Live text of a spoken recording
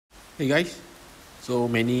Hey guys, so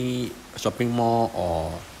many shopping mall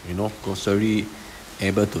or grocery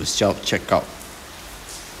able to self checkout,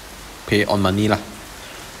 pay on money lah.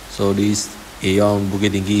 So this Aeon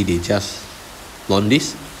Bukit Tinggi they just launched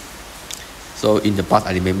this. So in the past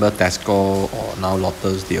I remember Tesco or now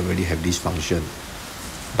Lotus they already have this function,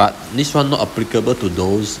 but this one not applicable to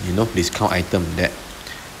those discount item that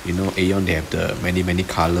Aeon they have the many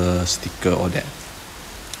color sticker all that.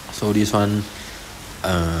 So this one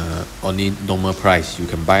only normal price you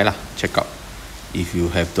can buy lah, check out. If you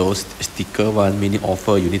have those sticker one mini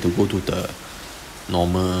offer, you need to go to the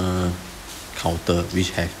normal counter which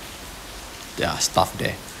have their stuff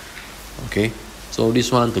there. Okay, so this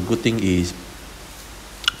one the good thing is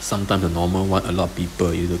sometimes the normal one a lot of people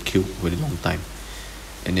you need to queue very long time,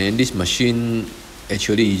 and then this machine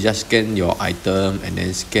actually you just scan your item and then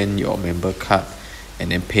scan your member card and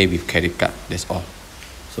then pay with credit card, that's all.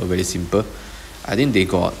 So very simple. I think they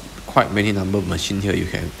got quite many number of machine here, you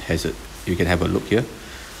can have a look here.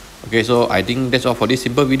 Okay, so I think that's all for this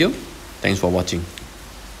simple video. Thanks for watching.